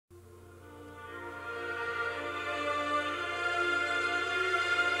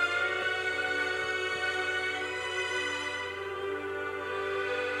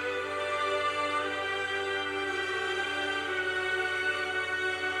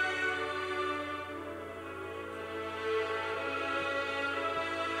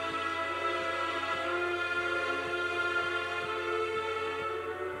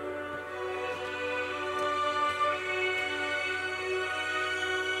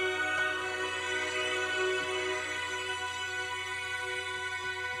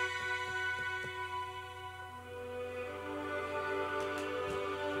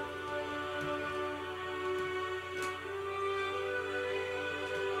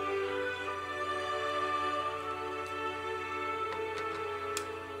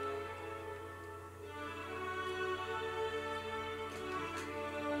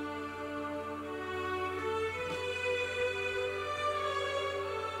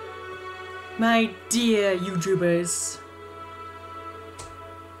My dear YouTubers,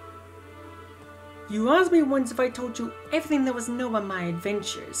 you asked me once if I told you everything there was to know about my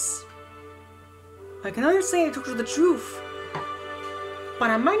adventures. I can only say I told you the truth, but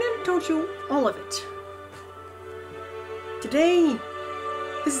I might not have told you all of it. Today,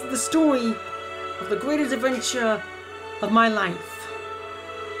 this is the story of the greatest adventure of my life.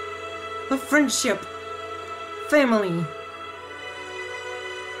 Of friendship, family,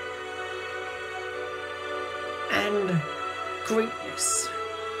 and greatness.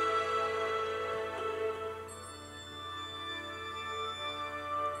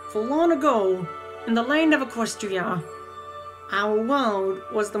 For long ago, in the land of Equestria, our world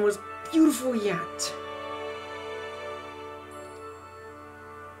was the most beautiful yet.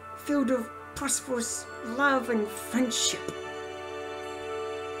 Filled with prosperous love and friendship.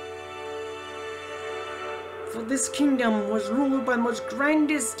 For this kingdom was ruled by the most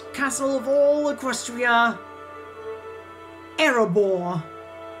grandest castle of all Equestria, Erebor,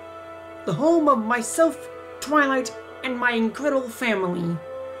 the home of myself, Twilight, and my incredible family,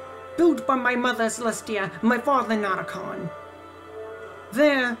 built by my mother Celestia and my father Nauticon.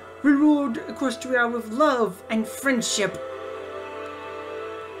 There, we ruled Equestria with love and friendship.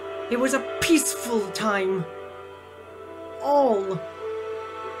 It was a peaceful time. All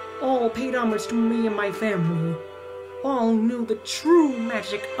paid homage to me and my family. All knew the true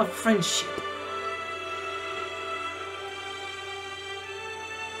magic of friendship.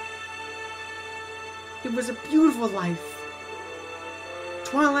 It was a beautiful life.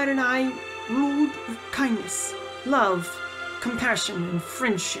 Twilight and I ruled with kindness, love, compassion, and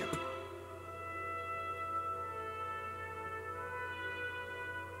friendship.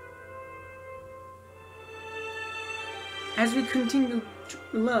 As we continued to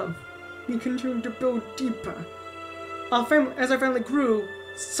love, we continued to build deeper. As our family grew,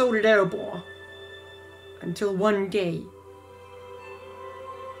 so did Erebor. Until one day,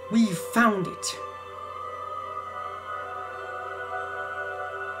 we found it.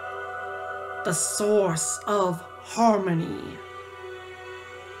 The source of harmony.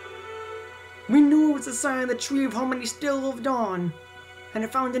 We knew it was a sign the tree of harmony still lived on, and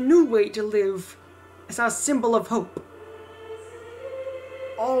it found a new way to live as our symbol of hope.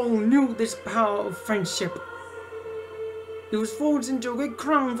 All knew this power of friendship. It was forged into a great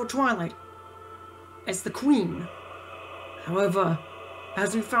crown for Twilight as the queen. However,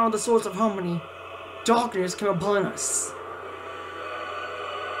 as we found the source of harmony, darkness came upon us.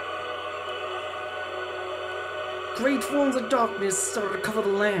 Great forms of darkness started to cover the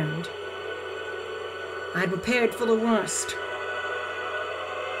land. I had prepared for the worst.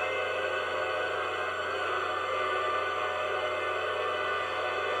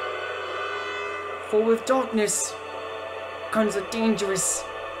 For with darkness comes the dangerous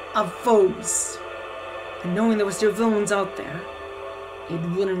of foes. And knowing there were still villains out there, it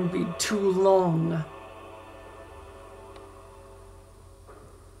wouldn't be too long.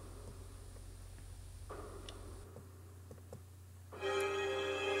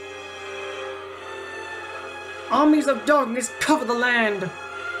 Armies of darkness cover the land.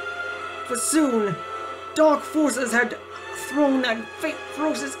 For soon, dark forces had thrown a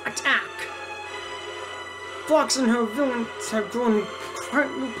ferocious attack. Fox and her villains have grown quite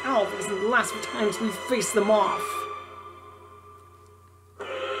powerful since the last few times we faced them off.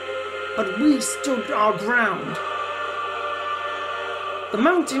 But we stood our ground. The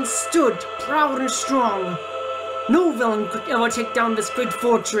mountains stood proud and strong. No villain could ever take down this great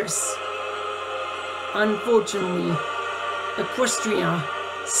fortress. Unfortunately, Equestria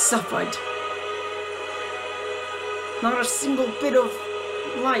suffered. Not a single bit of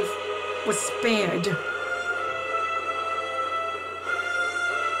life was spared.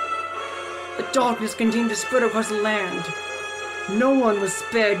 The darkness continued to spread across the land. No one was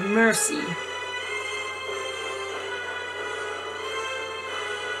spared mercy.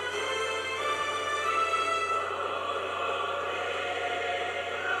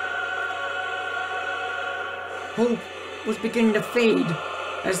 Hope was beginning to fade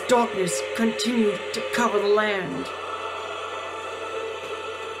as darkness continued to cover the land.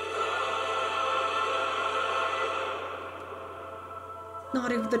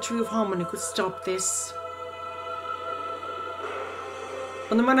 Not even the Tree of Harmony could stop this.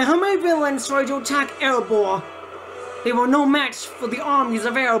 But no matter how many villains tried to attack Erebor, they were no match for the armies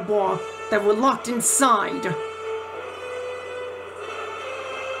of Erebor that were locked inside.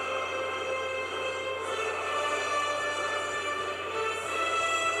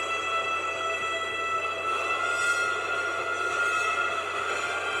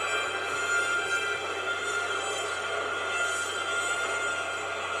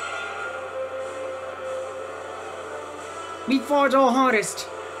 We fought our hardest,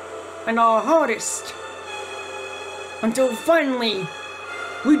 and our hardest, until finally,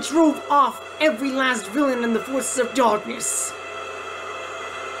 we drove off every last villain in the forces of darkness.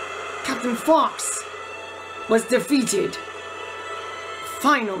 Captain Fox was defeated.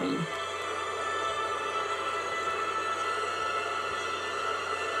 Finally.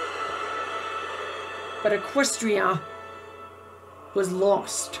 But Equestria was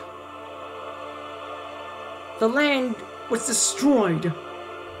lost. The land was destroyed.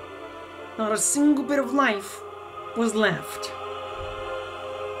 Not a single bit of life was left.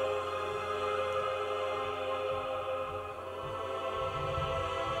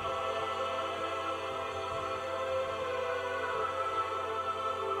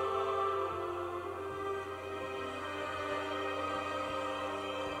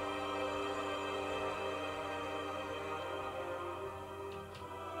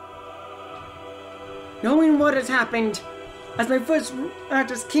 Knowing what had happened, as my first act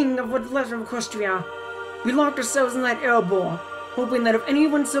as king of what left of Equestria, we locked ourselves in that airborne, hoping that if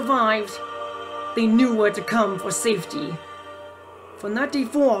anyone survived, they knew where to come for safety. From that day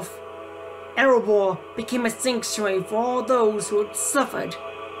forth, Erebor became a sanctuary for all those who had suffered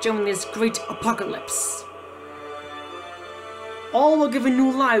during this great apocalypse. All were given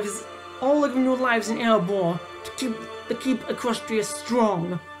new lives in Erebor to keep Equestria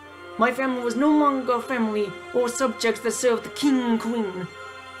strong. My family was no longer a family or subjects that served the king and queen.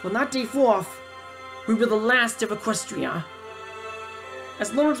 From that day forth, we were the last of Equestria.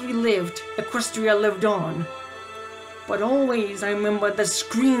 As long as we lived, Equestria lived on. But always I remember the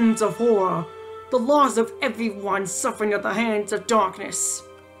screams of horror, the loss of everyone suffering at the hands of darkness.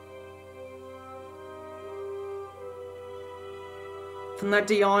 From that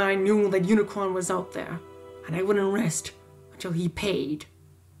day on, I knew that Unicorn was out there, and I wouldn't rest until he paid.